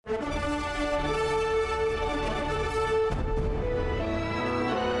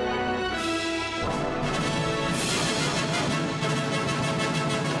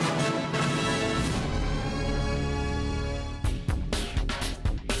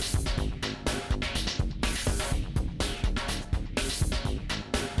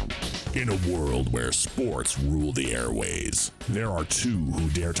In a world where sports rule the airways, there are two who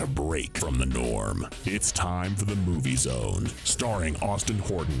dare to break from the norm. It's time for the Movie Zone, starring Austin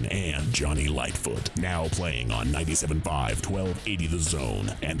Horton and Jonni Lightfoot. Now playing on 97.5, 1280 The Zone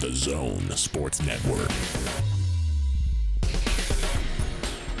and The Zone Sports Network.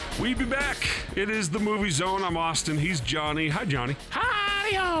 We be back. It is the Movie Zone. I'm Austin. He's Jonni. Hi, Jonni.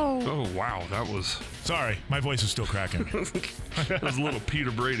 Hi-yo. Oh, wow. That was... Sorry, my voice is still cracking. That was a little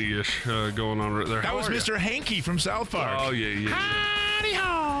Peter Brady-ish going on right there. That was Mr. Hanky from South Park. Oh, yeah.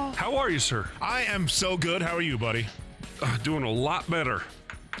 Hi-yo. How are you, sir? I am so good. How are you, buddy? Doing a lot better.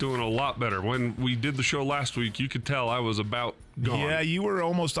 When we did the show last week, you could tell I was about gone. Yeah, you were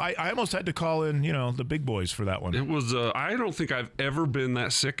almost... I almost had to call in, the big boys for that one. It was... I don't think I've ever been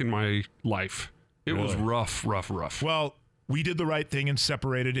that sick in my life. It was rough. Well... We did the right thing and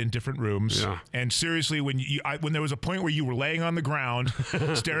separated in different rooms. Yeah. And seriously, when there was a point where you were laying on the ground,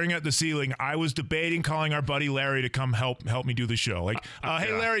 staring at the ceiling, I was debating calling our buddy Larry to come help me do the show. Like,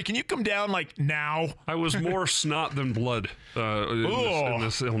 hey Larry, can you come down now? I was more snot than blood in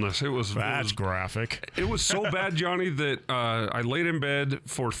this illness. That's graphic. It was so bad, Jonni, that I laid in bed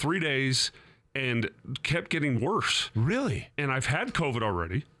for 3 days and kept getting worse. Really? And I've had COVID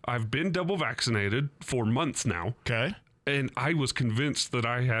already. I've been double vaccinated for months now. Okay. And I was convinced that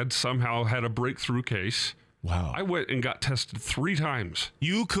I had somehow had a breakthrough case. Wow. I went and got tested 3 times.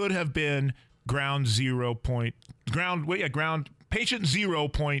 You could have been patient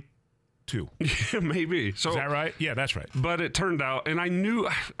 0.2. Yeah, maybe. So, is that right? Yeah, that's right. But it turned out, and I knew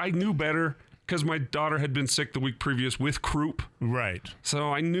better because my daughter had been sick the week previous with croup. Right.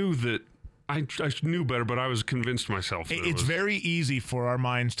 So I knew that I knew better, but I was convinced myself. It's very easy for our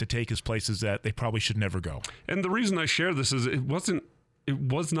minds to take us places that they probably should never go. And the reason I share this is it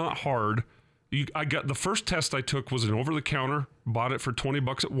was not hard. I got the first test I took was an over-the-counter. Bought it for $20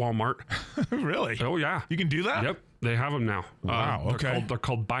 at Walmart. Really? Oh yeah. You can do that? Yep. They have them now. Wow. Okay. They're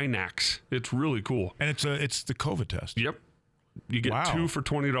called Binax. It's really cool. And it's the COVID test. Yep. You get 2 for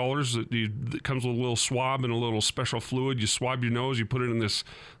 $20. It comes with a little swab and a little special fluid. You swab your nose, you put it in this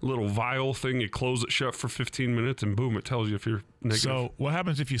little vial thing, you close it shut for 15 minutes, and boom, it tells you if you're negative. So what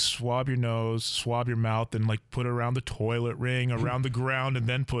happens if you swab your nose, swab your mouth, and put it around the toilet ring, around the ground, and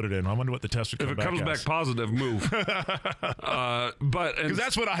then put it in? I wonder what the test would come back as. If it comes back positive, move. Because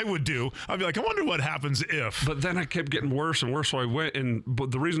that's what I would do. I'd be like, I wonder what happens if. But then I kept getting worse and worse, so I went,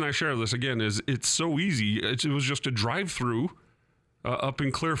 but the reason I share this again is it's so easy. It was just a drive-through. Up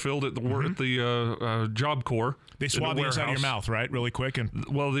in Clearfield at the Job Corps. They swab the inside of your mouth, right? Really quick.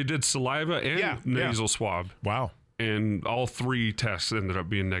 Well, they did saliva and nasal swab. Wow. And all 3 tests ended up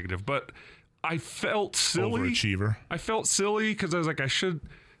being negative. But I felt silly. Overachiever. I felt silly because I was like, I should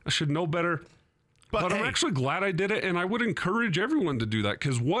know better. But I'm actually glad I did it, and I would encourage everyone to do that,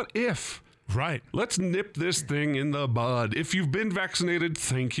 because what if? Right. Let's nip this thing in the bud. If you've been vaccinated,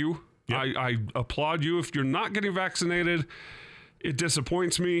 thank you. Yep. I applaud you. If you're not getting vaccinated, it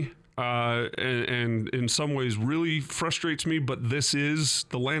disappoints me and in some ways really frustrates me, but this is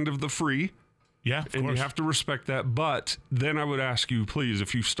the land of the free. Yeah, of and course. You have to respect that. But then I would ask you, please,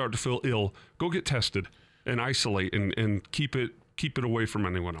 if you start to feel ill, go get tested and isolate and keep it away from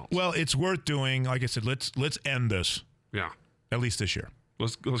anyone else. Well, it's worth doing. Like I said, let's end this. Yeah. At least this year.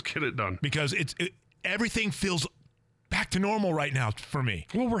 Let's get it done. Because everything feels back to normal right now for me.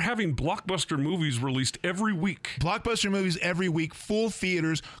 Well, we're having blockbuster movies released every week. Blockbuster movies every week, full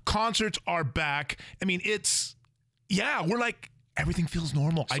theaters, concerts are back. I mean, we're like, everything feels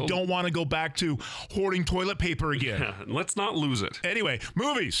normal. So, I don't want to go back to hoarding toilet paper again. Yeah, let's not lose it. Anyway,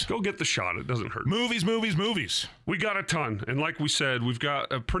 movies. Go get the shot. It doesn't hurt. Movies. We got a ton. And like we said, we've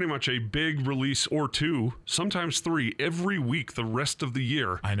got pretty much a big release or 2, sometimes 3, every week the rest of the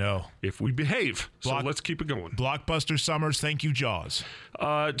year. I know. If we behave. So let's keep it going. Blockbuster summers. Thank you, Jaws.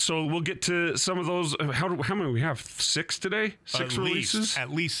 So we'll get to some of those. How many we have? 6 today? 6 releases? At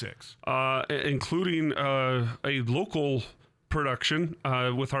least 6. Including a local production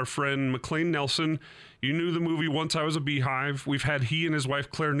with our friend Maclain Nelson. You knew the movie Once I Was a Beehive. We've had he and his wife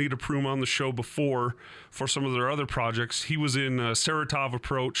Claire Nita Prum on the show before for some of their other projects. He was in Saratov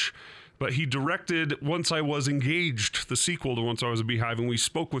Approach, but he directed Once I Was Engaged, the sequel to Once I Was a Beehive, and we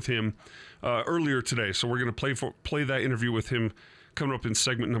spoke with him earlier today. So we're going to play that interview with him coming up in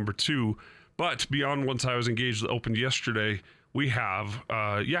segment number 2. But beyond Once I Was Engaged that opened yesterday, we have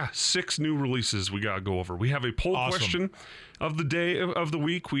 6 new releases we got to go over. We have a poll question of the day of the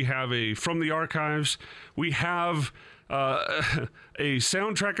week. We have a From the Archives. We have A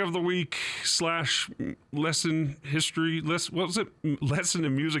soundtrack of the week / lesson history. What was it? Lesson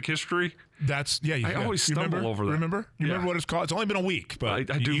in music history. That's yeah. I always stumble over that. Remember? You remember what it's called? It's only been a week,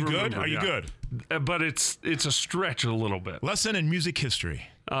 but I do. You remember, good? Are you good? But it's a stretch a little bit. Lesson in music history,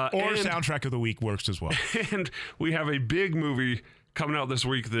 or soundtrack of the week works as well. And we have a big movie coming out this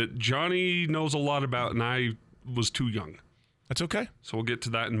week that Jonni knows a lot about, and I was too young. That's okay. So we'll get to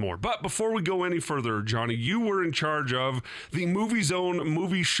that and more. But before we go any further, Jonni, you were in charge of the Movie Zone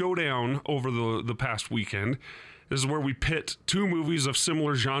Movie Showdown over the past weekend. This is where we pit two movies of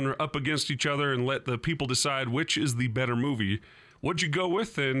similar genre up against each other and let the people decide which is the better movie. What'd you go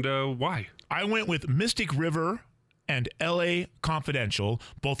with and why? I went with Mystic River and L.A. Confidential.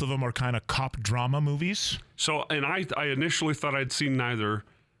 Both of them are kind of cop drama movies. So, and I initially thought I'd seen neither,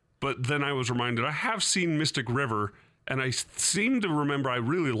 but then I was reminded I have seen Mystic River, and I seem to remember I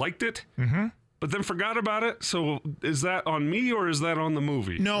really liked it, but then forgot about it. So is that on me or is that on the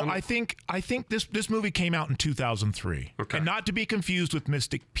movie? No, I think this movie came out in 2003. Okay. And not to be confused with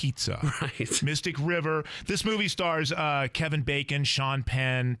Mystic Pizza. Right. Mystic River. This movie stars Kevin Bacon, Sean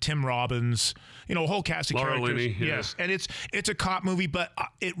Penn, Tim Robbins, a whole cast of Laura characters. Linney, yeah. Yes. And it's a cop movie, but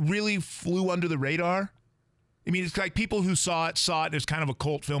it really flew under the radar. I mean, it's like people who saw it. It's kind of a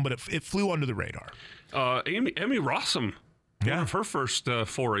cult film, but it flew under the radar. Emmy Rossum. Yeah. One of her first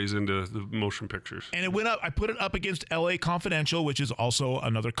forays into the motion pictures. And it went up. I put it up against L.A. Confidential, which is also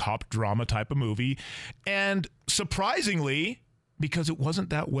another cop drama type of movie. And surprisingly, because it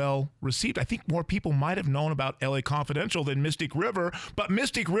wasn't that well received, I think more people might have known about L.A. Confidential than Mystic River. But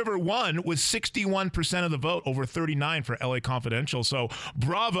Mystic River won with 61% of the vote, over 39 for L.A. Confidential. So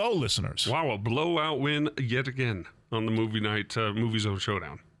bravo, listeners. Wow, a blowout win yet again on the movie night Movie Zone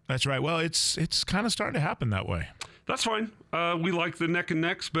Showdown. That's right. Well, it's kind of starting to happen that way. That's fine. We like the neck and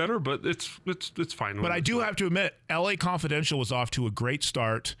necks better, but it's fine. But I do have to admit, L.A. Confidential was off to a great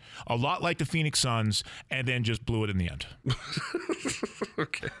start, a lot like the Phoenix Suns, and then just blew it in the end.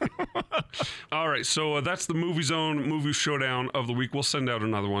 Okay. All right. So that's the Movie Zone Movie Showdown of the week. We'll send out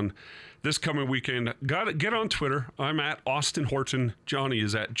another one this coming weekend. Get on Twitter. I'm at Austin Horton. Jonni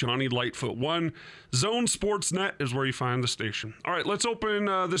is at Jonni Lightfoot 1. Zone Sports Net is where you find the station. All right, let's open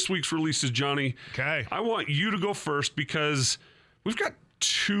this week's releases, Jonni. Okay. I want you to go first because we've got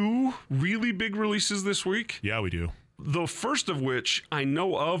two really big releases this week. Yeah, we do. The first of which I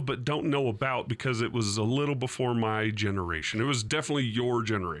know of but don't know about because it was a little before my generation. It was definitely your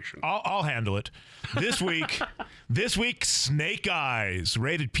generation. I'll handle it. This week, Snake Eyes,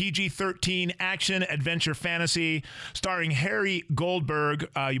 rated PG-13 action adventure fantasy, starring Harry Goldberg.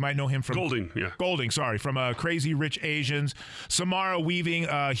 You might know him from Golding, from Crazy Rich Asians. Samara Weaving,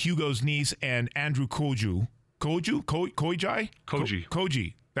 Hugo's niece, and Andrew Koji. Koji.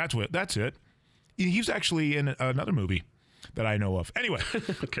 That's it. He's actually in another movie that I know of. Anyway.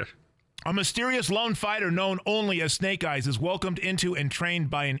 Okay. A mysterious lone fighter known only as Snake Eyes is welcomed into and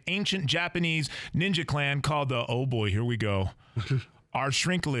trained by an ancient Japanese ninja clan called the, oh boy, here we go, our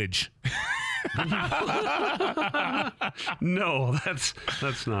Shrinklage. No, that's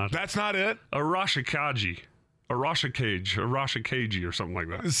not. That's not it? Arashikaji. Arashikaji or something like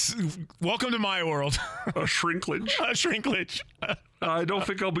that. Welcome to my world. A shrinklage. A shrinklage. I don't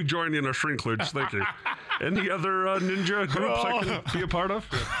think I'll be joining a shrinklage. Thank you. Any other ninja groups I can be a part of?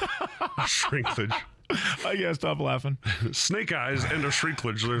 A shrinklage. I gotta stop laughing. Snake Eyes and a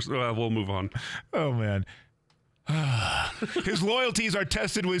shrinklage. We'll move on. Oh, man. His loyalties are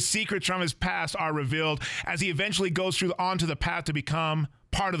tested with secrets from his past are revealed as he eventually goes onto the path to become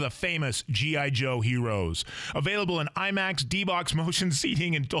part of the famous G.I. Joe heroes. Available in IMAX, D-Box motion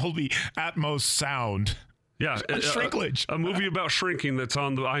seating, and Dolby Atmos sound. Yeah. Shrinklage. A movie about shrinking that's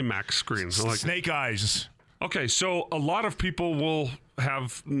on the IMAX screen. Like Snake Eyes. Okay, so a lot of people will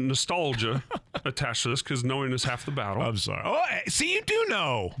have nostalgia attached to this because knowing is half the battle. I'm sorry. Oh, see, you do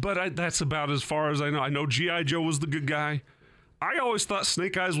know. But that's about as far as I know. I know G.I. Joe was the good guy. I always thought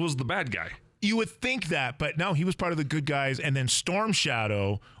Snake Eyes was the bad guy. You would think that, but no, he was part of the good guys, and then Storm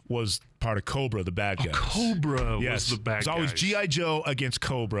Shadow was part of Cobra, the bad guys. Cobra was the bad guys. It's always G.I. Joe against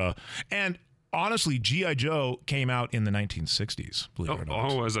Cobra. And honestly, G.I. Joe came out in the 1960s, believe it or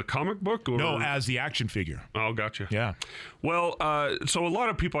not. Oh, as a comic book? Or? No, as the action figure. Oh, gotcha. Yeah. Well, so a lot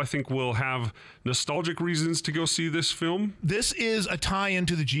of people, I think, will have nostalgic reasons to go see this film. This is a tie-in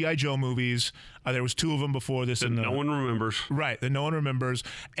to the G.I. Joe movies. There was two of them before this. That no one remembers. Right, that no one remembers.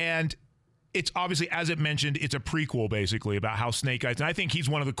 And it's obviously, as it mentioned, it's a prequel, basically, about how Snake Eyes, and I think he's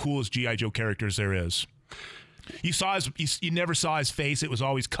one of the coolest G.I. Joe characters there is. You you never saw his face. It was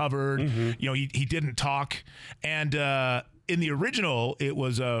always covered. Mm-hmm. He didn't talk. And in the original, it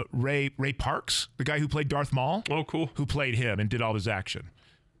was Ray Parks, the guy who played Darth Maul. Oh, cool. Who played him and did all his action.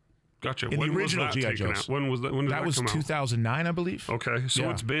 Gotcha. In the original G.I. Joes. When was that? When did that was come 2009, I believe. Okay,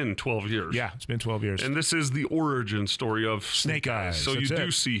 so it's been 12 years. Yeah, it's been 12 years. And this is the origin story of Snake Eyes. So you do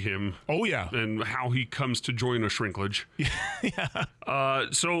see him. Oh, yeah. And how he comes to join a shrinklage. Yeah.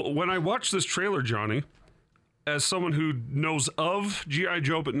 So when I watched this trailer, Johnny, as someone who knows of G.I.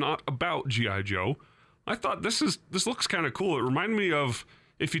 Joe but not about G.I. Joe, I thought this looks kind of cool. It reminded me of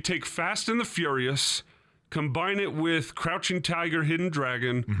if you take Fast and the Furious, combine it with Crouching Tiger, Hidden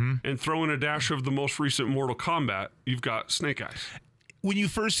Dragon, and throw in a dash of the most recent Mortal Kombat, you've got Snake Eyes. When you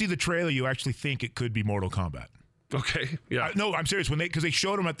first see the trailer, you actually think it could be Mortal Kombat. Okay, yeah. No, I'm serious. Because they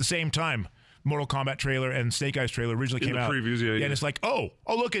showed them at the same time. Mortal Kombat trailer and Snake Eyes trailer originally came out. Previews, yeah. And it's like, oh,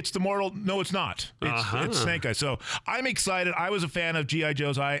 look, it's the Mortal. No, it's not. It's Snake Eyes. So I'm excited. I was a fan of G.I.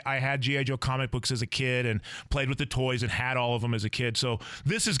 Joes. I had G.I. Joe comic books as a kid and played with the toys and had all of them as a kid. So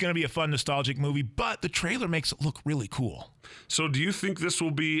this is going to be a fun, nostalgic movie, but the trailer makes it look really cool. So do you think this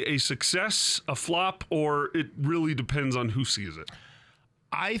will be a success, a flop, or it really depends on who sees it?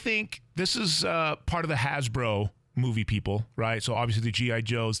 I think this is part of the Hasbro movie people, right? So obviously the G.I.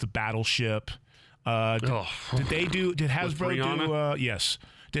 Joes, the Battleship. Did Hasbro do yes.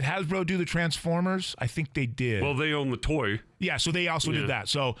 Did Hasbro do the Transformers? I think they did. Well, they own the toy. Yeah, so they also did that.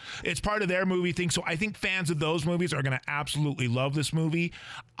 So it's part of their movie thing. So I think fans of those movies are going to absolutely love this movie.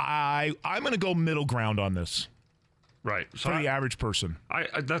 I'm going to go middle ground on this. Right. So for the average person. I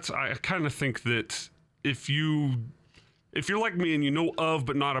kind of think that if you're like me and you know of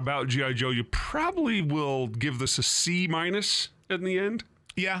but not about G.I. Joe, you probably will give this a C- in the end.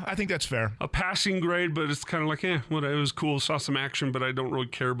 Yeah, I think that's fair. A passing grade, but it's kind of like, whatever. It was cool. Saw some action, but I don't really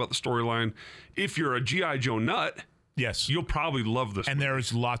care about the storyline. If you're a G.I. Joe nut, yes, you'll probably love this. And movie.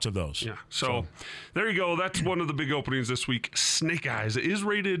 There's lots of those. Yeah. So there you go. That's one of the big openings this week. Snake Eyes. It is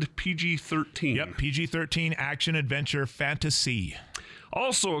rated PG-13. Yep, PG-13, action, adventure, fantasy.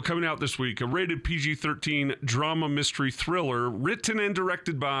 Also coming out this week, a rated PG-13 drama mystery thriller written and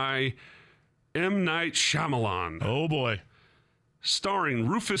directed by M. Night Shyamalan. Oh, boy. Starring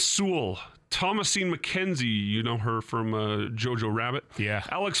Rufus Sewell, Thomasine McKenzie, you know her from Jojo Rabbit. Yeah.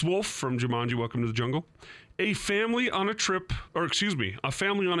 Alex Wolff from Jumanji, Welcome to the Jungle. A family on a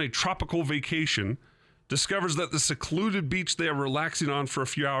tropical vacation discovers that the secluded beach they are relaxing on for a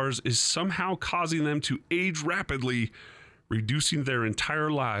few hours is somehow causing them to age rapidly, reducing their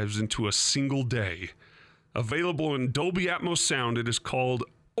entire lives into a single day. Available in Dolby Atmos sound, it is called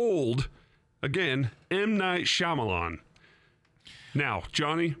Old. Again, M. Night Shyamalan. Now,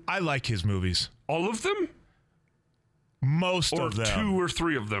 Johnny. I like his movies. All of them? Most or of them. Or 2 or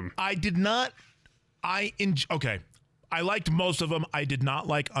 3 of them? I did not. Okay. I liked most of them. I did not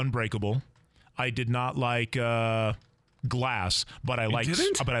like Unbreakable. I did not like Glass, but I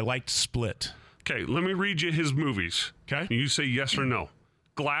liked Split. Okay, let me read you his movies. Okay. You say yes or no.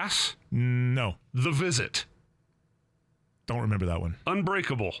 Glass? No. The Visit? Don't remember that one.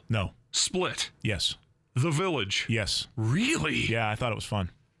 Unbreakable? No. Split? Yes. The Village? Yes. Really? Yeah, I thought it was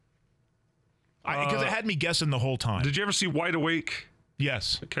fun. Because it had me guessing the whole time. Did you ever see Wide Awake?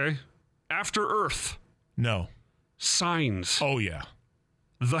 Yes. Okay. After Earth? No. Signs? Oh, yeah.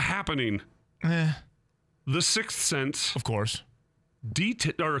 The Happening? The Sixth Sense? Of course.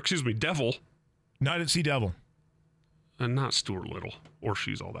 Devil? No, I didn't see Devil. And not Stuart Little. Or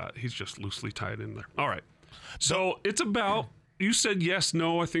She's All That. He's just loosely tied in there. All right. So it's about... You said yes,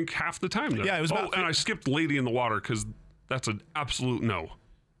 no, I think half the time there. Yeah, it was about... and I skipped Lady in the Water because that's an absolute no.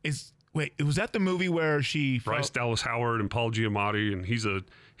 Wait, was that the movie where she... Bryce Dallas Howard and Paul Giamatti, and he's a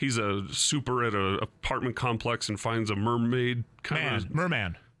super at an apartment complex and finds a mermaid.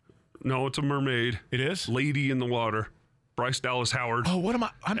 Merman. No, it's a mermaid. It is? Lady in the Water. Bryce Dallas Howard. Oh, what am I...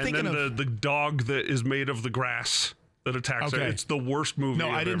 I'm thinking of... And then the dog that is made of the grass that attacks her. It's the worst movie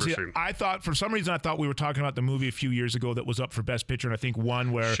I've ever seen. I thought, for some reason, we were talking about the movie a few years ago that was up for Best Picture, and I think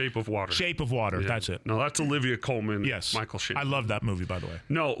one where... Shape of Water. Yeah. That's it. No, that's Olivia Colman. Yes. Michael Sheen. I love that movie, by the way.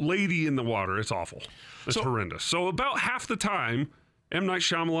 No, Lady in the Water. It's awful. It's horrendous. So about half the time, M. Night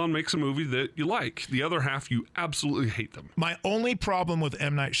Shyamalan makes a movie that you like. The other half, you absolutely hate them. My only problem with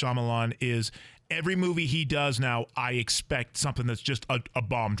M. Night Shyamalan is every movie he does now, I expect something that's just a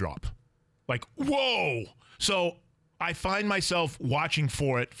bomb drop. Like, whoa! So... I find myself watching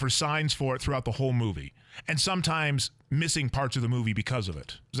for signs for it throughout the whole movie, and sometimes missing parts of the movie because of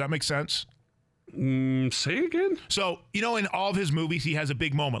it. Does that make sense? Say again? So, in all of his movies, he has a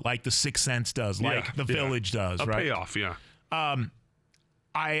big moment, like The Sixth Sense does, like The Village does, a right? Payoff, yeah.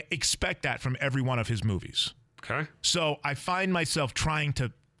 I expect that from every one of his movies. Okay. So I find myself trying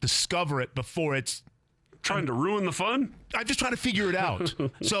to discover it before it's Trying to ruin the fun? I'm just trying to figure it out.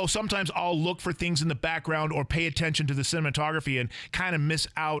 So sometimes I'll look for things in the background or pay attention to the cinematography and kind of miss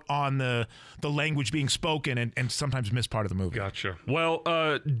out on the language being spoken and sometimes miss part of the movie. Gotcha. Well,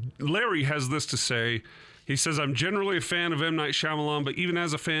 Larry has this to say. He says, I'm generally a fan of M. Night Shyamalan, but even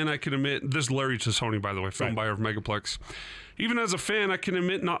as a fan, I can admit, this is Larry Tassoni, by the way, film buyer of Megaplex. Even as a fan, I can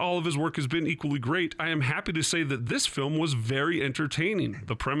admit not all of his work has been equally great. I am happy to say that this film was very entertaining.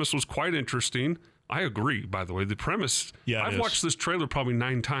 The premise was quite interesting. I agree, by the way. The premise, I've watched this trailer probably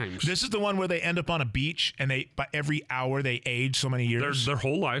 9 times. This is the one where they end up on a beach and by every hour they age so many years. Their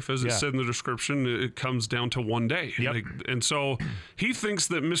whole life, as it said in the description, it comes down to one day. Yep. And so he thinks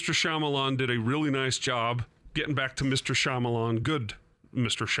that Mr. Shyamalan did a really nice job getting back to Mr. Shyamalan, good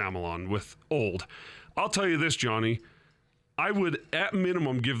Mr. Shyamalan with old. I'll tell you this, Johnny. I would, at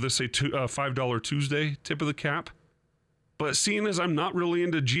minimum, give this a $5 Tuesday tip of the cap. But seeing as I'm not really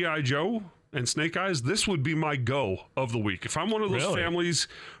into G.I. Joe and Snake Eyes, this would be my go of the week. If I'm one of those families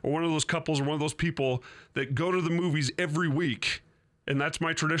or one of those couples or one of those people that go to the movies every week, and that's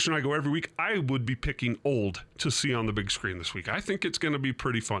my tradition, I go every week, I would be picking Old to see on the big screen this week. I think it's going to be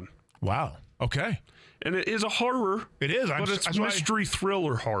pretty fun. Wow. Okay. And it is a horror. It is. But it's mystery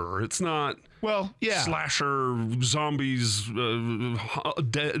thriller horror. It's not slasher, zombies, mummies,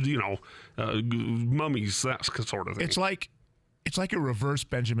 that sort of thing. It's like a reverse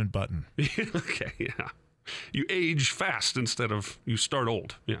Benjamin Button. Okay, yeah. You age fast instead of you start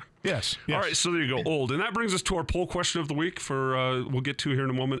old. Yeah. Yes. All right, so there you go, Old. And that brings us to our poll question of the week we'll get to here in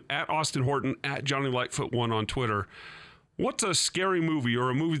a moment. At Austin Horton, at Jonni Lightfoot 1 on Twitter. What's a scary movie or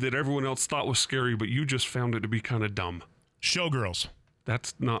a movie that everyone else thought was scary, but you just found it to be kind of dumb? Showgirls.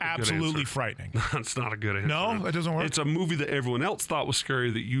 That's not absolutely a good answer. frightening. That's not a good answer. No, that doesn't work. It's a movie that everyone else thought was scary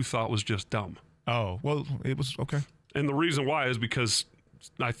that you thought was just dumb. Oh, well, it was okay. And the reason why is because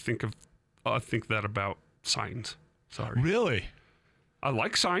I think that about Signs. Sorry. Really? I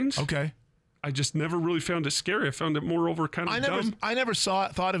like Signs. Okay. I just never really found it scary. I found it moreover kind of dumb. I never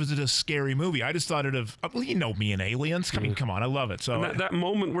thought of it as a scary movie. I just thought well, you know me and aliens. I mean, come on, I love it. So and that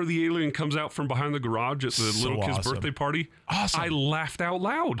moment where the alien comes out from behind the garage at the little kid's birthday party, awesome. I laughed out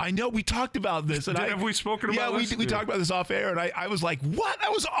loud. I know we talked about this. And have we spoken about this? Yeah, we talked about this off air, and I was like, what?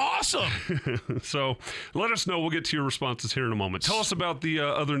 That was awesome. So let us know. We'll get to your responses here in a moment. Tell us about the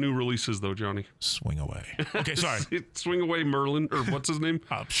other new releases, though, Johnny. Swing away. Okay, sorry. Swing away, Merlin, or what's his name?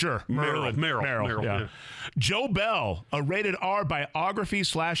 Sure. Meryl. Yeah. Joe Bell, a rated R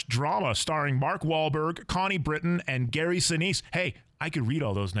biography/drama starring Mark Wahlberg, Connie Britton, and Gary Sinise. Hey, I could read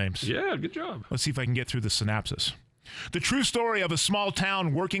all those names. Yeah, good job. Let's see if I can get through the synopsis. The true story of a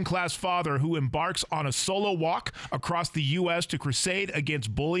small-town working-class father who embarks on a solo walk across the U.S. to crusade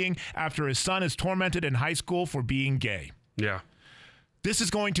against bullying after his son is tormented in high school for being gay. Yeah. This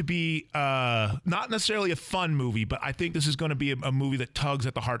is going to be not necessarily a fun movie, but I think this is going to be a movie that tugs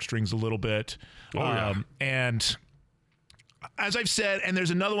at the heartstrings a little bit. And as I've said, and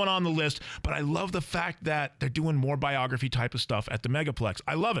there's another one on the list, but I love the fact that they're doing more biography type of stuff at the Megaplex.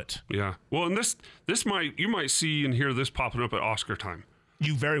 I love it. Yeah. Well, and you might see and hear this popping up at Oscar time.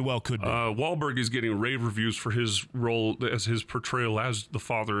 You very well could be. Wahlberg is getting rave reviews for his role as his portrayal as the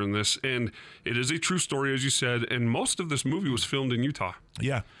father in this. And it is a true story, as you said. And most of this movie was filmed in Utah.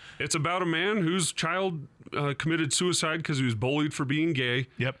 Yeah. It's about a man whose child committed suicide because he was bullied for being gay.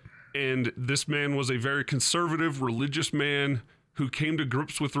 Yep. And this man was a very conservative, religious man who came to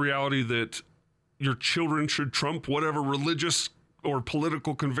grips with the reality that your children should trump whatever religious or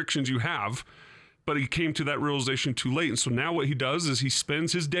political convictions you have. But he came to that realization too late. And so now what he does is he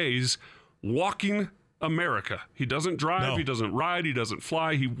spends his days walking America. He doesn't drive, He doesn't ride, he doesn't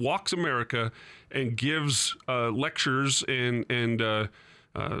fly. He walks America and gives lectures and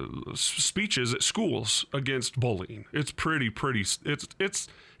speeches at schools against bullying. It's pretty.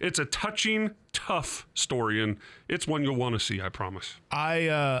 It's a touching, tough story, and it's one you'll want to see, I promise.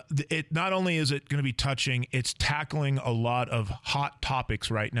 It not only is it going to be touching, it's tackling a lot of hot topics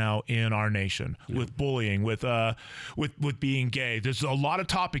right now in our nation with bullying, with being gay. There's a lot of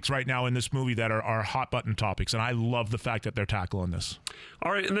topics right now in this movie that are hot button topics, and I love the fact that they're tackling this.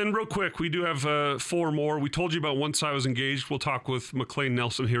 All right, and then real quick, we do have 4 more. We told you about Once I Was Engaged. We'll talk with Maclain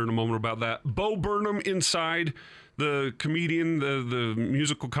Nelson here in a moment about that. Bo Burnham, Inside, the comedian, the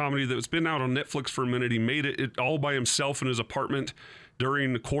musical comedy that's been out on Netflix for a minute. He made it all by himself in his apartment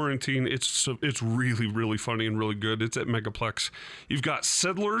during the quarantine. It's really, really funny and really good. It's at Megaplex. You've got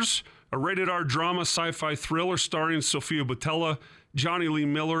Settlers, a rated R drama sci-fi thriller starring Sofia Boutella, Johnny Lee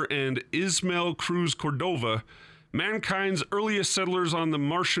Miller, and Ismael Cruz Cordova. Mankind's earliest settlers on the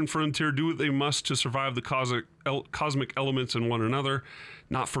Martian frontier do what they must to survive the cosmic elements in one another.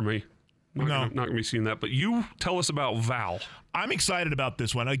 Not for me. Not going to be seeing that. But you tell us about Val. I'm excited about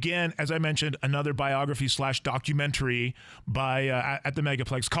this one. Again, as I mentioned, another biography / documentary by at the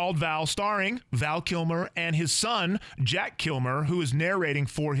Megaplex called Val, starring Val Kilmer and his son, Jack Kilmer, who is narrating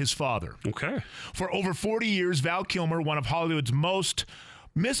for his father. Okay. For over 40 years, Val Kilmer, one of Hollywood's most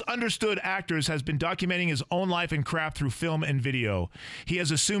misunderstood actors, has been documenting his own life and craft through film and video. He has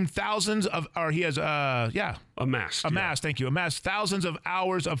amassed thousands of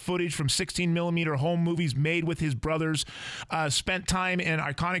hours of footage from 16mm home movies made with his brothers, spent time in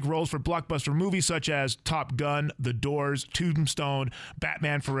iconic roles for blockbuster movies such as Top Gun, The Doors, Tombstone,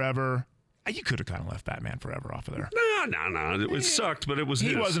 Batman Forever. You could have kind of left Batman Forever off of there. No. It sucked, but it was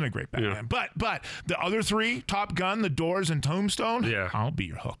his. He wasn't a great Batman. Yeah. But the other three, Top Gun, The Doors, and Tombstone, I'll be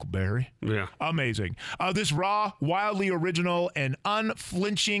your Huckleberry. Yeah. Amazing. This raw, wildly original, and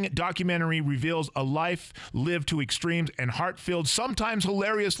unflinching documentary reveals a life lived to extremes and heart-filled, sometimes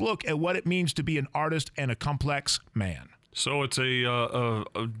hilarious look at what it means to be an artist and a complex man. So it's a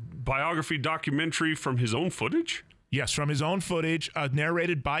biography documentary from his own footage? Yes, from his own footage,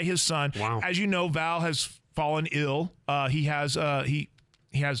 narrated by his son. Wow. As you know, Val has fallen ill. He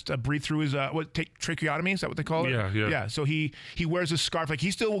has to breathe through his tracheotomy. Is that what they call it? Yeah. So he wears a scarf. Like,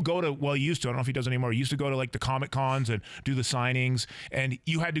 he still will go to, well, he used to. I don't know if he does anymore. He used to go to like the Comic Cons and do the signings, and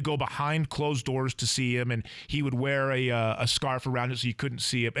you had to go behind closed doors to see him. And he would wear a scarf around it so you couldn't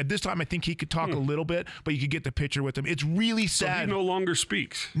see it. At this time, I think he could talk a little bit, but you could get the picture with him. It's really sad. So he no longer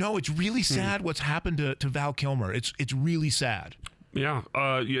speaks. No, it's really sad what's happened to Val Kilmer. It's really sad. Yeah,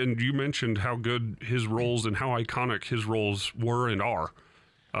 and you mentioned how good his roles and how iconic his roles were and are.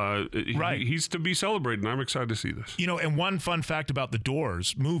 Right. He's to be celebrated, and I'm excited to see this. You know, and one fun fact about the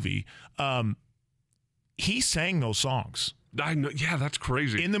Doors movie, he sang those songs. I know, yeah, that's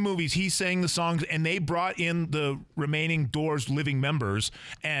crazy. In the movies, he sang the songs, and they brought in the remaining Doors living members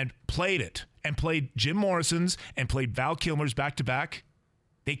and played it, and played Jim Morrison's and played Val Kilmer's back to back.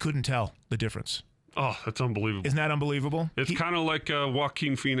 They couldn't tell the difference. Oh, that's unbelievable. Isn't that unbelievable? It's kind of like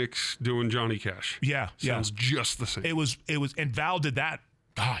Joaquin Phoenix doing Johnny Cash. Yeah. Sounds just the same. It was, and Val did that,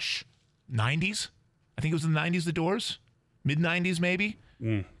 90s? I think it was in the 90s, the Doors? Mid-90s, maybe?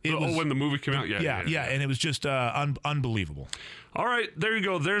 When the movie came out? Yeah. And it was just unbelievable. All right, there you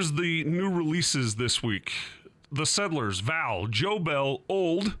go. There's the new releases this week. The Settlers, Val, Joe Bell,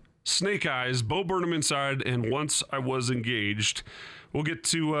 Old, Snake Eyes, Bo Burnham Inside, and Once I Was Engaged. We'll get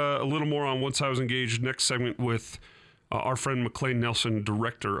to a little more on Once I Was Engaged next segment with our friend Maclain Nelson,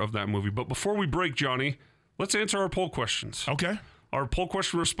 director of that movie. But before we break, Johnny, let's answer our poll questions. Okay. Our poll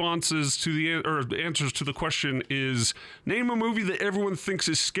question responses to the answers to the question is: name a movie that everyone thinks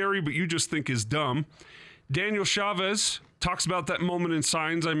is scary but you just think is dumb. Daniel Chavez talks about that moment in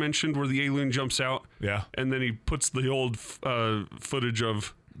Signs I mentioned where the alien jumps out. Yeah. And then he puts the old footage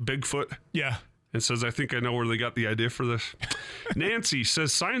of Bigfoot. Yeah. And says, I think I know where they got the idea for this. Nancy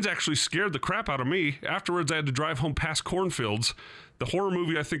says, Signs actually scared the crap out of me. Afterwards, I had to drive home past cornfields. The horror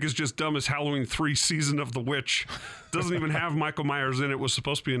movie I think is just dumb as Halloween 3 Season of the Witch. Doesn't even have Michael Myers in it. Was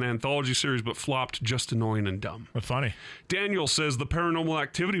supposed to be an anthology series, but flopped. Just annoying and dumb. That's funny. Daniel says the Paranormal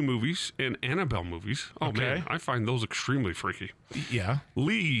Activity movies and Annabelle movies. Oh, okay. Man, I find those extremely freaky. Yeah.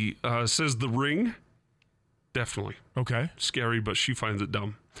 Lee says The Ring. Definitely. Okay. Scary, but she finds it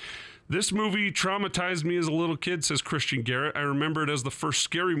dumb. This movie traumatized me as a little kid, says Christian Garrett. I remember it as the first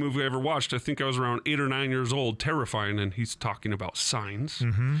scary movie I ever watched. I think I was around 8 or 9 years old. Terrifying, and he's talking about Signs.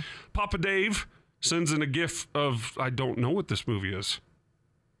 Mm-hmm. Papa Dave sends in a gif of, I don't know what this movie is.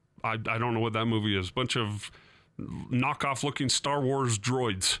 I don't know what that movie is. Bunch of knockoff-looking Star Wars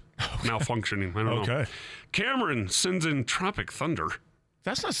droids malfunctioning. I don't know. Cameron sends in Tropic Thunder.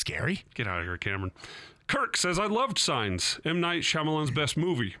 That's not scary. Get out of here, Cameron. Kirk says, I loved Signs. M. Night Shyamalan's best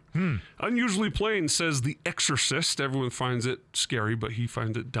movie. Unusually Plain says The Exorcist. Everyone finds it scary, but he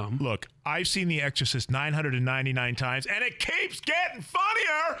finds it dumb. Look, I've seen The Exorcist 999 times, and it keeps getting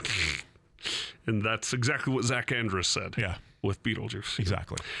funnier. And that's exactly what Zach Andrus said. Yeah. With Beetlejuice.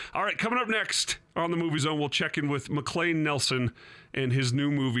 Exactly. All right, coming up next on the Movie Zone, we'll check in with Maclain Nelson and his new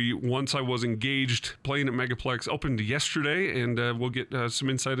movie, Once I Was Engaged, playing at Megaplex. Opened yesterday, and we'll get some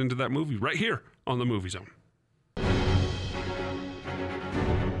insight into that movie right here on the Movie Zone.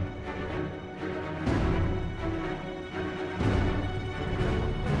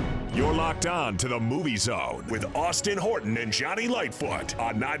 You're locked on to the Movie Zone with Austin Horton and Jonni Lightfoot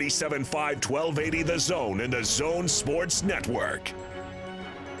on 97.5 1280 The Zone and the Zone Sports Network.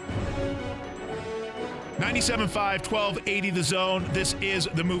 97.5 1280 The Zone. This is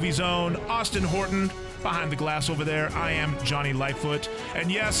the Movie Zone. Austin Horton behind the glass over there. I am Jonni Lightfoot.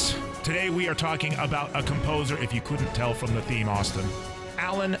 And yes, today we are talking about a composer, if you couldn't tell from the theme, Austin.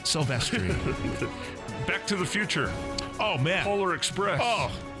 Alan Silvestri. Back to the Future. Oh, man. Polar Express.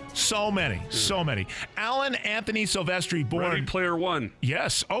 Oh, so many. Alan Anthony Silvestri, born... Ready Player One.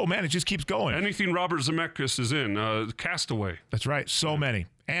 Yes. Oh, man, it just keeps going. Anything Robert Zemeckis is in. Castaway. That's right. So many.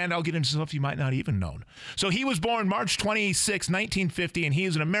 And I'll get into stuff you might not even known. So he was born March 26, 1950, and he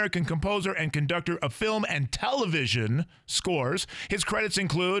is an American composer and conductor of film and television scores. His credits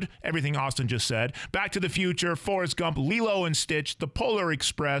include everything Austin just said: Back to the Future, Forrest Gump, Lilo and Stitch, The Polar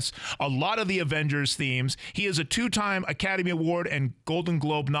Express, a lot of the Avengers themes. He is a 2-time Academy Award and Golden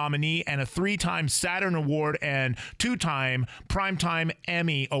Globe nominee, and a 3-time Saturn Award and 2-time Primetime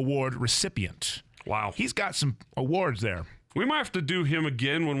Emmy Award recipient. Wow. He's got some awards there. We might have to do him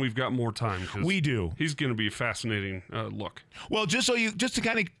again when we've got more time. We do. He's going to be a fascinating look. Well, just to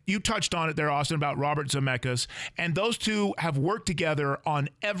kind of, you touched on it there, Austin, about Robert Zemeckis, and those two have worked together on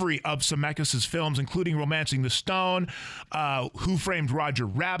every of Zemeckis' films, including Romancing the Stone, Who Framed Roger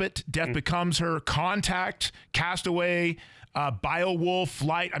Rabbit, Death Becomes Her, Contact, Castaway, Beowulf,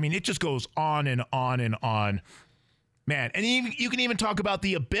 Flight. I mean, it just goes on and on and on. Man, and you can even talk about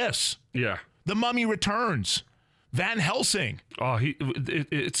The Abyss. Yeah. The Mummy Returns. Van Helsing. Oh,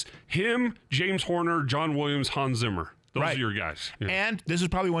 it's him, James Horner, John Williams, Hans Zimmer. Those are your guys. Yeah. And this is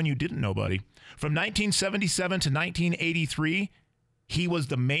probably one you didn't know, buddy. From 1977 to 1983, he was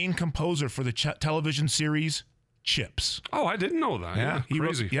the main composer for the television series Chips. Oh, I didn't know that. Yeah,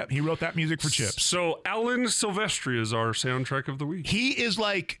 crazy. He wrote that music for Chips. So Alan Silvestri is our soundtrack of the week. He is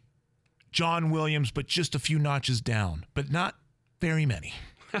like John Williams, but just a few notches down, but not very many.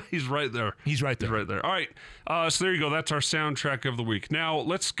 He's right there. He's right there. All right. So there you go. That's our soundtrack of the week. Now,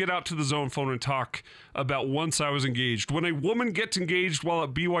 let's get out to the zone phone and talk about Once I Was Engaged. When a woman gets engaged while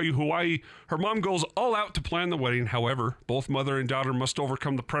at BYU Hawaii, her mom goes all out to plan the wedding. However, both mother and daughter must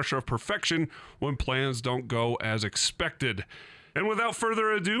overcome the pressure of perfection when plans don't go as expected. And without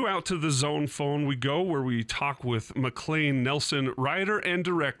further ado, out to the zone phone we go, where we talk with Maclain Nelson, writer and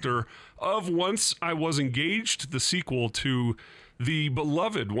director of Once I Was Engaged, the sequel to the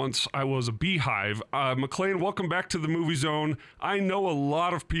beloved Once I Was a Beehive. Maclain, welcome back to the Movie Zone. I know a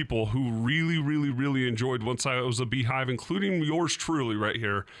lot of people who really enjoyed Once I Was a Beehive, including yours truly right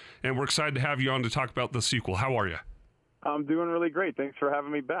here. And we're excited to have you on to talk about the sequel. How are you? I'm doing really great. Thanks for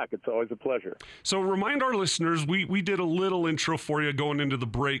having me back. It's always a pleasure. So remind our listeners, we did a little intro for you going into the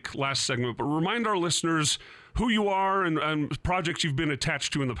break last segment, but remind our listeners who you are and projects you've been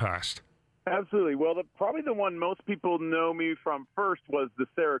attached to in the past. Absolutely. Well, probably the one most people know me from first was the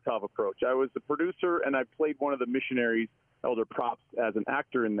Saratov Approach. I was the producer, and I played one of the missionaries, Elder Props, as an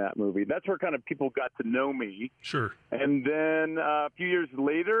actor in that movie. That's where kind of people got to know me. Sure. And then a few years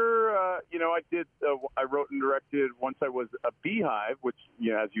later, I wrote and directed Once I Was a Beehive, which,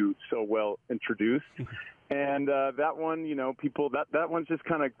 as you so well introduced. And that one, that one's just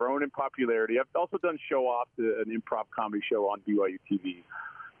kind of grown in popularity. I've also done show-offs, an improv comedy show on BYU TV.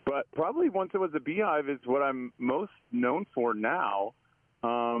 But probably Once I Was a Beehive is what I'm most known for now.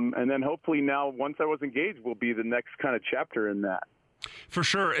 And then hopefully now Once I Was Engaged will be the next kind of chapter in that. For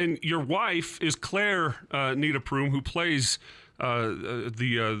sure. And your wife is Claire Niederprum, who plays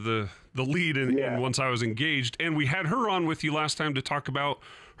the lead in Once I Was Engaged. And we had her on with you last time to talk about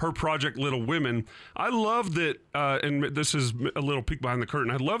her project Little Women. I love that, and this is a little peek behind the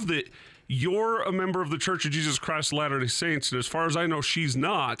curtain, I love that you're a member of the Church of Jesus Christ of Latter-day Saints, and as far as I know, she's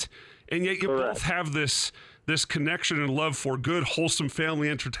not. And yet you both have this connection and love for good, wholesome family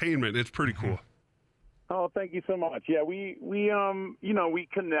entertainment. It's pretty cool. Oh, thank you so much. Yeah, we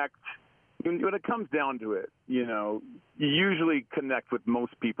connect. When it comes down to it, you usually connect with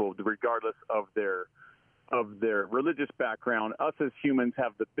most people regardless of their religious background. Us as humans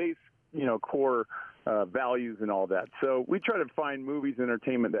have the base, core values and all that. So we try to find movies,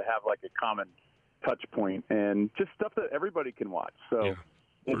 entertainment that have like a common touch point and just stuff that everybody can watch. So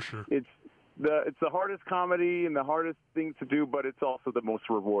for sure. It's the hardest comedy and the hardest thing to do, but it's also the most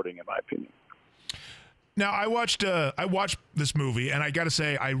rewarding in my opinion. Now, I watched this movie, and I got to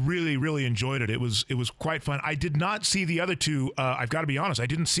say, I really enjoyed it. It was quite fun. I did not see the other two. I've got to be honest, I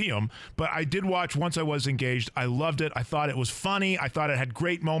didn't see them, but I did watch Once I Was Engaged. I loved it. I thought it was funny. I thought it had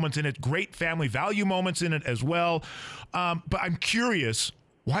great moments in it, great family value moments in it as well. But I'm curious,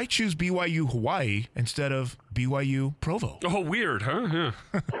 why choose BYU Hawaii instead of BYU Provo? Oh, weird, huh?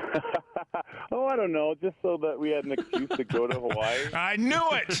 Yeah. Oh, I don't know. Just so that we had an excuse to go to Hawaii. I knew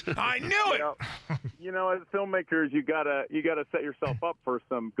it. As filmmakers, you gotta set yourself up for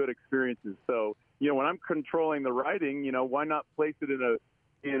some good experiences. So, when I'm controlling the writing, why not place it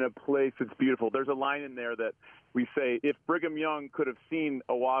in a place that's beautiful? There's a line in there that we say, if Brigham Young could have seen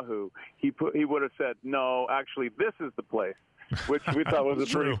Oahu, he would have said, no, actually, this is the place. which we thought was a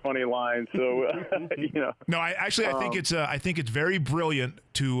pretty True. funny line. So, No, I think it's very brilliant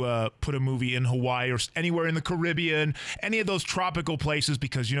to put a movie in Hawaii or anywhere in the Caribbean, any of those tropical places,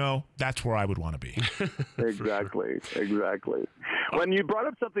 because that's where I would want to be. Exactly. When you brought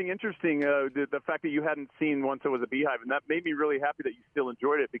up something interesting, the fact that you hadn't seen Once I Was a Beehive, and that made me really happy that you still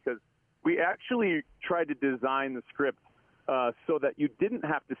enjoyed it, because we actually tried to design the script so that you didn't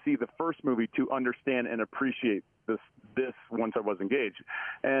have to see the first movie to understand and appreciate this Once I Was Engaged.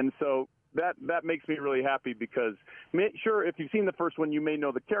 And so that makes me really happy, because sure, if you've seen the first one, you may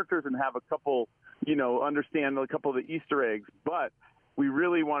know the characters and have a couple, understand a couple of the Easter eggs, but we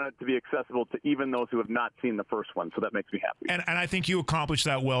really want it to be accessible to even those who have not seen the first one. So that makes me happy. And I think you accomplished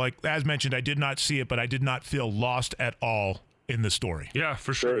that well. Like, as mentioned, I did not see it, but I did not feel lost at all in the story. Yeah,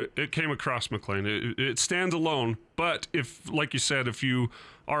 for sure. It came across, Maclain. It stands alone, but if, like you said, if you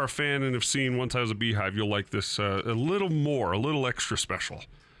are a fan and have seen Once I Was a Beehive, you'll like this a little extra special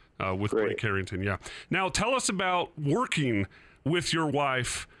with Blake Carrington. Yeah. Now, tell us about working with your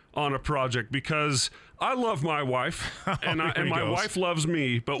wife on a project, because I love my wife and my wife loves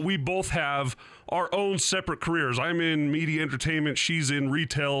me, but we both have our own separate careers. I'm in media entertainment, she's in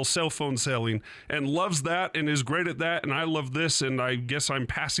retail, cell phone selling, and loves that and is great at that, and I love this, and I guess I'm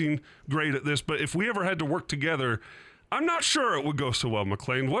passing grade at this. But if we ever had to work together, I'm not sure it would go so well,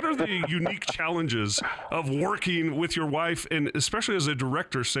 Maclain. What are the unique challenges of working with your wife, and especially as a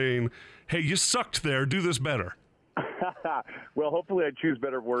director saying, hey, you sucked there, do this better? Well, hopefully I choose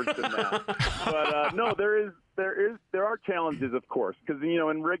better words than that. But no, there are challenges, of course, because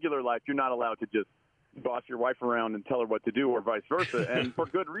in regular life you're not allowed to just boss your wife around and tell her what to do, or vice versa, and for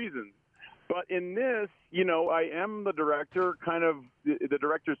good reasons. But in this, I am the director. Kind of the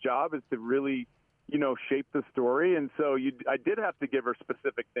director's job is to really, shape the story, and so I did have to give her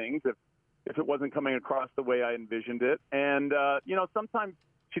specific things if it wasn't coming across the way I envisioned it, and sometimes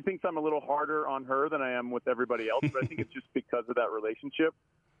she thinks I'm a little harder on her than I am with everybody else, but I think it's just because of that relationship.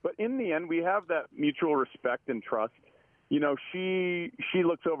 But in the end, we have that mutual respect and trust. She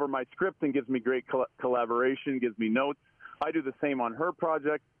looks over my script and gives me great collaboration, gives me notes. I do the same on her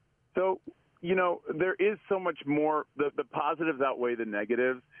project. So, there is so much more. The positives outweigh the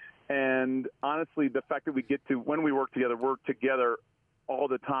negatives. And honestly, the fact that we get to, when we work together all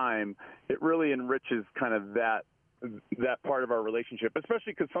the time, it really enriches kind of that part of our relationship,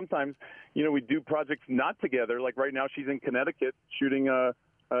 especially because sometimes, we do projects not together. Like right now, she's in Connecticut shooting a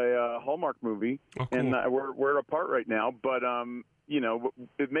Hallmark movie, and we're apart right now. But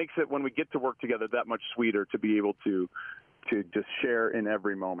it makes it, when we get to work together, that much sweeter to be able to just share in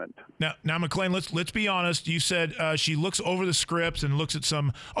every moment. Now, Maclain, let's be honest. You said she looks over the scripts and looks at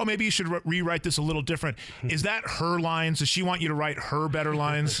some. Oh, maybe you should rewrite this a little different. Is that her lines? Does she want you to write her better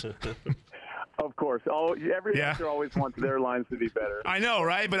lines? Of course. Every actor always wants their lines to be better. I know,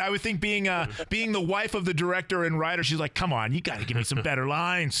 right? But I would think being the wife of the director and writer, she's like, come on, you got to give me some better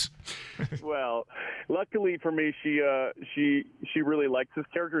lines. Well, luckily for me, she really likes this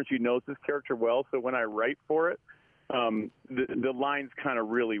character, and she knows this character well. So when I write for it, the lines kind of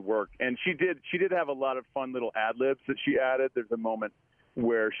really work. And she did have a lot of fun little ad-libs that she added. There's a moment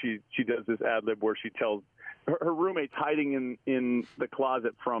where she does this ad-lib where she tells her roommate's hiding in the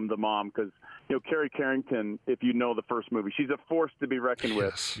closet from the mom, because Carrie Carrington, if you know the first movie, she's a force to be reckoned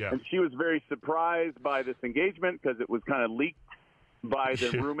with. Yeah. And she was very surprised by this engagement because it was kind of leaked by the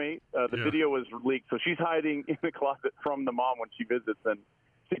roommate. The video was leaked, so she's hiding in the closet from the mom when she visits, and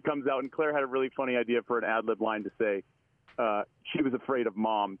she comes out, and Claire had a really funny idea for an ad-lib line to say she was afraid of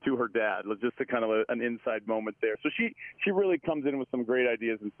mom to her dad. It was just an inside moment there. So she really comes in with some great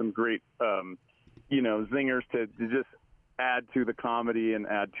ideas and some great zingers to just add to the comedy and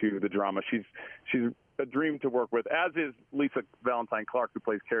add to the drama. She's a dream to work with, as is Lisa Valentine Clark, who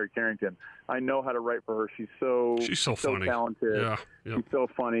plays Carrie Carrington. I know how to write for her. She's so funny. Talented. Yeah. She's so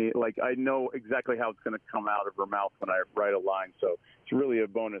funny. Like, I know exactly how it's going to come out of her mouth when I write a line. So it's really a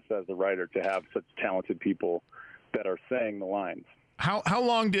bonus as a writer to have such talented people that are saying the lines. How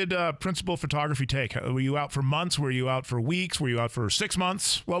long did principal photography take? Were you out for months? Were you out for weeks? Were you out for 6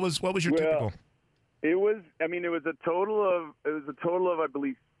 months? What was your typical? It was a total of I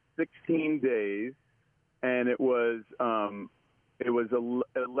believe 16 days, and it was 11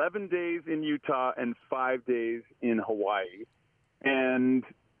 days in Utah and 5 days in Hawaii,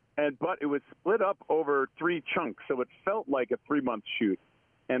 but it was split up over 3 chunks, so it felt like a 3-month shoot,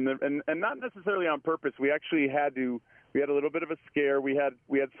 and not necessarily on purpose. We actually had a little bit of a scare. We had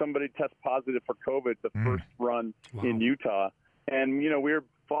somebody test positive for COVID the first run in Utah, and we were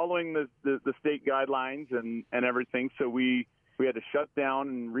following the state guidelines and everything. So we had to shut down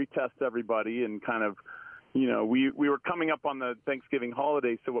and retest everybody and kind of, we were coming up on the Thanksgiving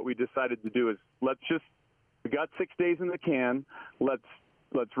holiday, so what we decided to do is we got 6 days in the can. Let's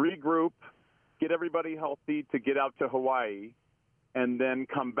regroup, get everybody healthy to get out to Hawaii, and then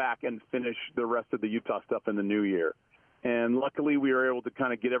come back and finish the rest of the Utah stuff in the new year. And luckily, we were able to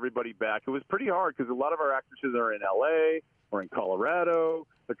kind of get everybody back. It was pretty hard because a lot of our actresses are in L.A. or in Colorado.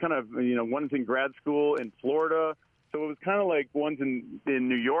 They're kind of, one's in grad school in Florida. So it was kind of like one's in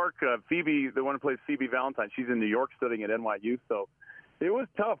New York. Phoebe, the one who plays Phoebe Valentine, she's in New York studying at NYU. So it was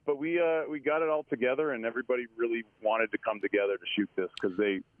tough, but we got it all together, and everybody really wanted to come together to shoot this because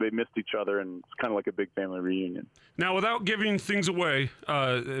they missed each other, and it's kind of like a big family reunion. Now, without giving things away,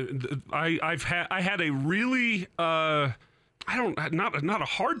 I had a really not a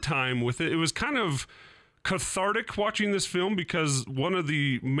hard time with it. It was kind of cathartic watching this film because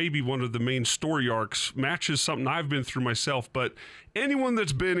maybe one of the main story arcs matches something I've been through myself. But anyone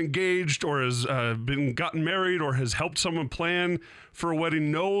that's been engaged or has gotten married or has helped someone plan for a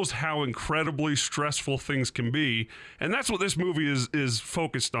wedding knows how incredibly stressful things can be. And that's what this movie is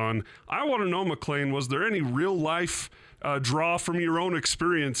focused on. I want to know, Maclain, was there any real life draw from your own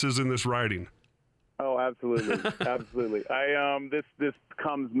experiences in this writing? Oh, absolutely. Absolutely. This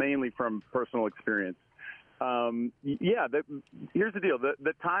comes mainly from personal experience. Here's the deal.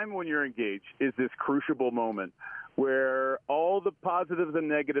 The time when you're engaged is this crucible moment where all the positives and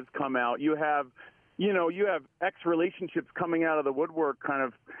negatives come out. You have ex relationships coming out of the woodwork. Kind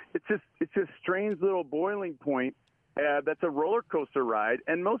of, it's this strange little boiling point. That's a roller coaster ride,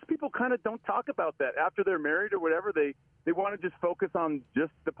 and most people kind of don't talk about that after they're married or whatever. They want to just focus on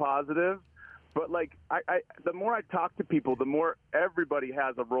just the positive. But the more I talk to people, the more everybody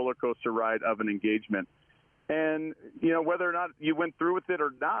has a roller coaster ride of an engagement. And, whether or not you went through with it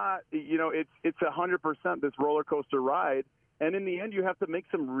or not, it's 100% this roller coaster ride. And in the end, you have to make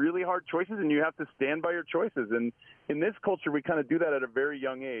some really hard choices, and you have to stand by your choices. And in this culture, we kind of do that at a very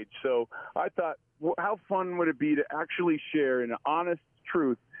young age. So I thought, how fun would it be to actually share in honest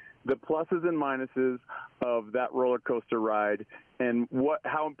truth the pluses and minuses of that roller coaster ride, and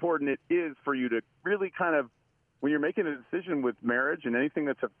how important it is for you to really kind of, when you're making a decision with marriage and anything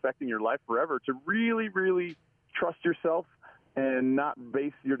that's affecting your life forever, to really, really trust yourself and not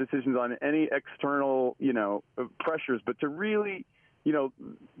base your decisions on any external, pressures, but to really,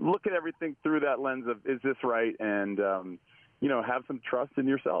 look at everything through that lens of, is this right? And, have some trust in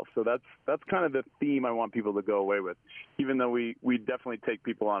yourself. So that's kind of the theme I want people to go away with, even though we definitely take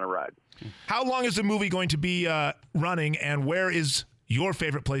people on a ride. How long is the movie going to be running, and where is your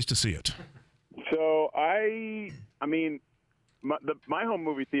favorite place to see it? So my home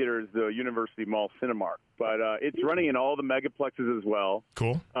movie theater is the University Mall Cinemark, but it's running in all the megaplexes as well.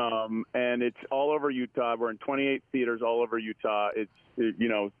 Cool. And it's all over Utah. We're in 28 theaters all over Utah.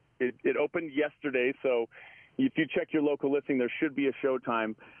 It opened yesterday, so if you check your local listing, there should be a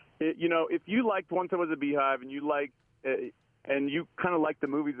showtime. If you liked Once I Was a Beehive and you kind of like the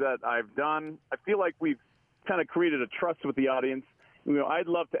movies that I've done, I feel like we've kind of created a trust with the audience. I'd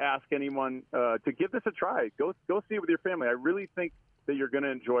love to ask anyone to give this a try. Go see it with your family. I really think that you're going to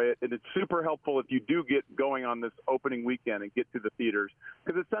enjoy it, and it's super helpful if you do get going on this opening weekend and get to the theaters,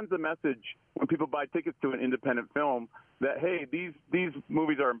 because it sends a message when people buy tickets to an independent film that, hey, these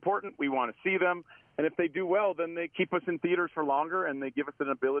movies are important. We want to see them, and if they do well, then they keep us in theaters for longer, and they give us an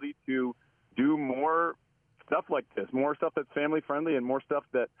ability to do more stuff like this, more stuff that's family friendly, and more stuff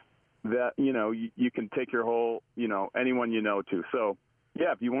that you can take your whole, anyone to. So,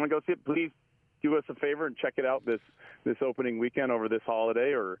 yeah, if you want to go see it, please do us a favor and check it out this opening weekend over this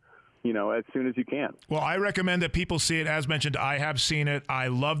holiday, or, as soon as you can. Well, I recommend that people see it. As mentioned, I have seen it. I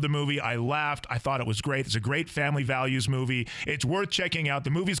love the movie. I laughed. I thought it was great. It's a great family values movie. It's worth checking out.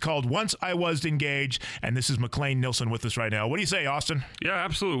 The movie's called Once I Was Engaged, and this is Maclain Nelson with us right now. What do you say, Austin? Yeah,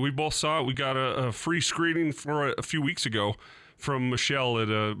 absolutely. We both saw it. We got a free screening for a few weeks ago from Michelle at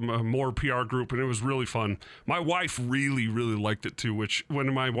a More PR group, and it was really fun. My wife really, really liked it too, which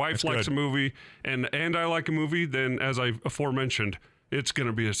when my wife likes a movie and I like a movie, then as I aforementioned, it's going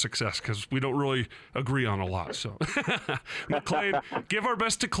to be a success because we don't really agree on a lot. So, Maclain, give our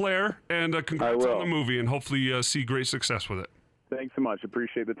best to Claire, and congrats on the movie, and hopefully see great success with it. Thanks so much.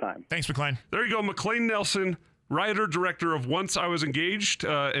 Appreciate the time. Thanks, Maclain. There you go, Maclain Nelson, writer, director of Once I Was Engaged,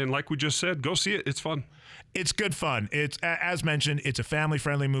 and like we just said, go see it. It's fun. It's good fun. It's, as mentioned, it's a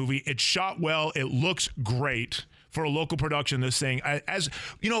family-friendly movie. It's shot well. It looks great for a local production. This thing, as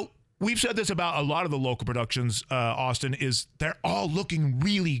you know, we've said this about a lot of the local productions, Austin, is they're all looking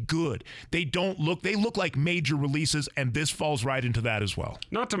really good. They look like major releases, and this falls right into that as well.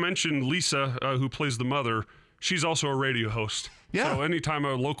 Not to mention Lisa, who plays the mother. She's also a radio host. Yeah. So anytime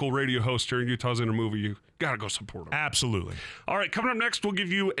a local radio host here in Utah's in a movie, you got to go support them. Absolutely. All right, coming up next, we'll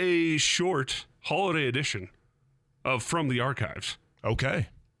give you a short holiday edition of From the Archives Okay.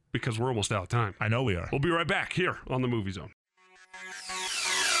 because we're almost out of time. I know we are. We'll be right back here on the Movie Zone.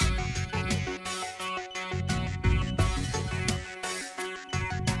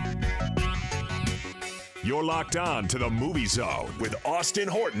 You're locked on to the Movie Zone with Austin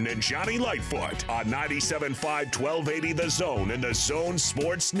Horton and Jonni Lightfoot on 97.5 1280 The Zone and the Zone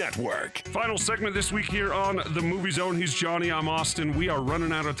Sports Network. Final segment this week here on the Movie Zone. He's Jonni, I'm Austin. We are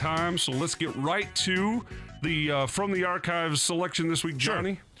running out of time, so let's get right to the From the Archives selection this week,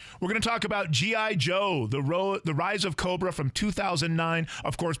 Jonni. Sure. We're going to talk about G.I. Joe, the Rise of COBRA from 2009.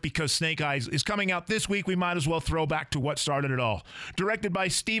 Of course, because Snake Eyes is coming out this week, we might as well throw back to what started it all. Directed by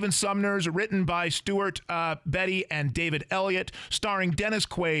Stephen Sumners, written by Stuart Betty and David Elliott, starring Dennis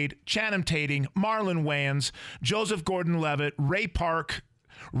Quaid, Channing Tatum, Marlon Wayans, Joseph Gordon-Levitt, Ray Park,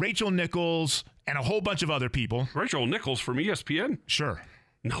 Rachel Nichols, and a whole bunch of other people. Rachel Nichols from ESPN? Sure.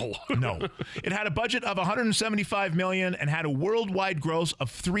 No. No. It had a budget of $175 million and had a worldwide gross of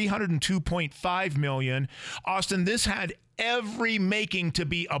 $302.5 million. Austin, this had every making to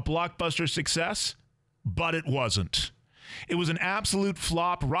be a blockbuster success, but it wasn't. It was an absolute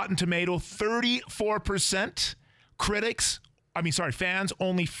flop. Rotten Tomato, 34%. Fans,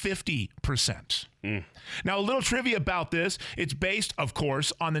 only 50%. Now, a little trivia about this. It's based, of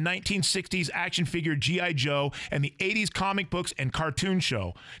course, on the 1960s action figure G.I. Joe and the 80s comic books and cartoon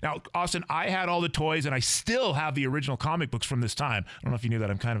show. Now, Austin, I had all the toys, and I still have the original comic books from this time. I don't know if you knew that.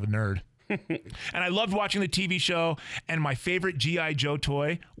 I'm kind of a nerd. And I loved watching the TV show, and my favorite G.I. Joe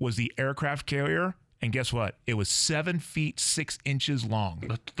toy was the aircraft carrier. And guess what? It was 7 feet 6 inches long.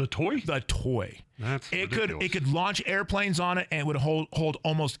 The toy? The toy. That's It could launch airplanes on it, and it would hold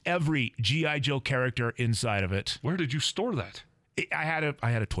almost every G.I. Joe character inside of it. Where did you store that? I had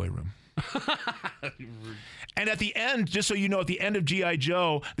a toy room. And at the end, just so you know, at the end of G.I.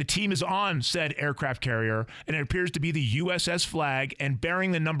 Joe, the team is on said aircraft carrier, and it appears to be the USS flag, and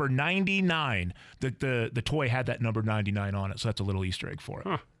bearing the number 99. The toy had that number 99 on it, so that's a little Easter egg for it.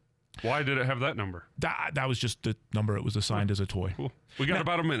 Huh. Why did it have that number? That was just the number it was assigned as a toy. Cool. We got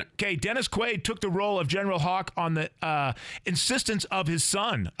about a minute. Okay, Dennis Quaid took the role of General Hawk on the insistence of his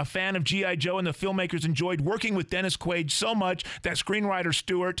son. A fan of G.I. Joe, and the filmmakers enjoyed working with Dennis Quaid so much that screenwriter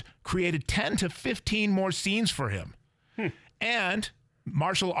Stewart created 10 to 15 more scenes for him. And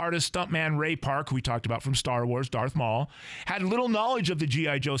martial artist stuntman Ray Park, who we talked about from Star Wars, Darth Maul, had little knowledge of the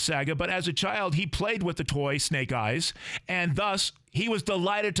G.I. Joe saga, but as a child, he played with the toy Snake Eyes, and thus he was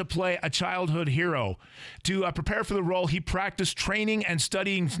delighted to play a childhood hero. To prepare for the role, he practiced training and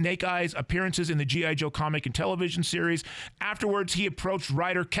studying Snake Eyes' appearances in the G.I. Joe comic and television series. Afterwards, he approached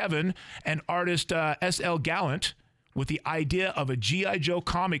writer Kevin and artist S.L. Gallant with the idea of a G.I. Joe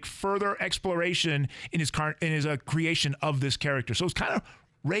comic further exploration in his creation of this character. So it's kind of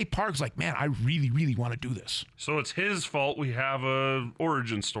Ray Park's like, man, I really, really want to do this. So it's his fault we have a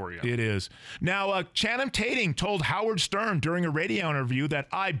origin story. It is. Now, Channing Tatum told Howard Stern during a radio interview that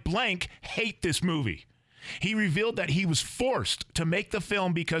I blank hate this movie. He revealed that he was forced to make the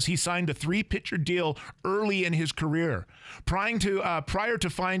film because he signed a 3-picture deal early in his career, prior to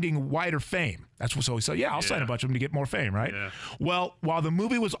finding wider fame. That's what so he said, I'll sign a bunch of them to get more fame, right? Yeah. Well, while the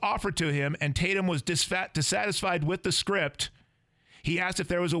movie was offered to him and Tatum was dissatisfied with the script, he asked if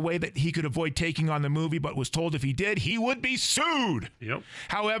there was a way that he could avoid taking on the movie, but was told if he did, he would be sued. Yep.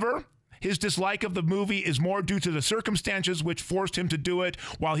 However, his dislike of the movie is more due to the circumstances which forced him to do it,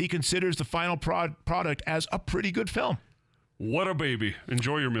 while he considers the final product as a pretty good film. What a baby.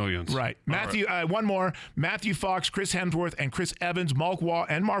 Enjoy your millions. Right. One more. Matthew Fox, Chris Hemsworth, and Chris Evans, Mark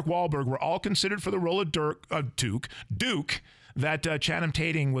Wahlberg were all considered for the role of Duke, that Channing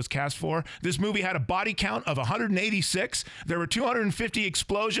Tatum was cast for. This movie had a body count of 186. There were 250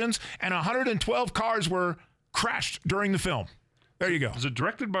 explosions, and 112 cars were crashed during the film. There you go. Is it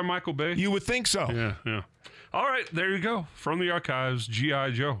directed by Michael Bay? You would think so. Yeah. All right, there you go. From the Archives, G.I.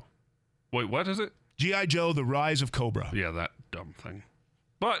 Joe. Wait, what is it? G.I. Joe, The Rise of COBRA. Yeah, that dumb thing.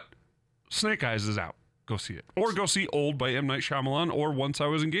 But Snake Eyes is out. Go see it. Or go see Old by M. Night Shyamalan, or Once I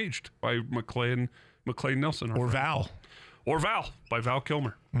Was Engaged by Maclain Nelson. Or Val. Or Val by Val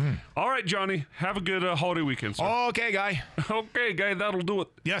Kilmer. All right, Jonni. Have a good holiday weekend, sir. Okay, guy. Okay, guy. That'll do it.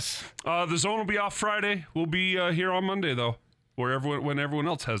 Yes. The Zone will be off Friday. We'll be here on Monday, though, when everyone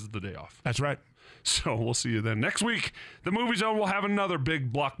else has the day off. That's right. So we'll see you then. Next week, the Movie Zone will have another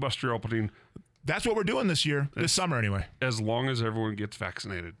big blockbuster opening. That's what we're doing this year, this summer anyway. As long as everyone gets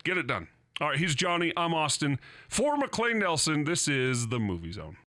vaccinated. Get it done. All right, he's Jonni. I'm Austin. For Maclain Nelson, this is the Movie Zone.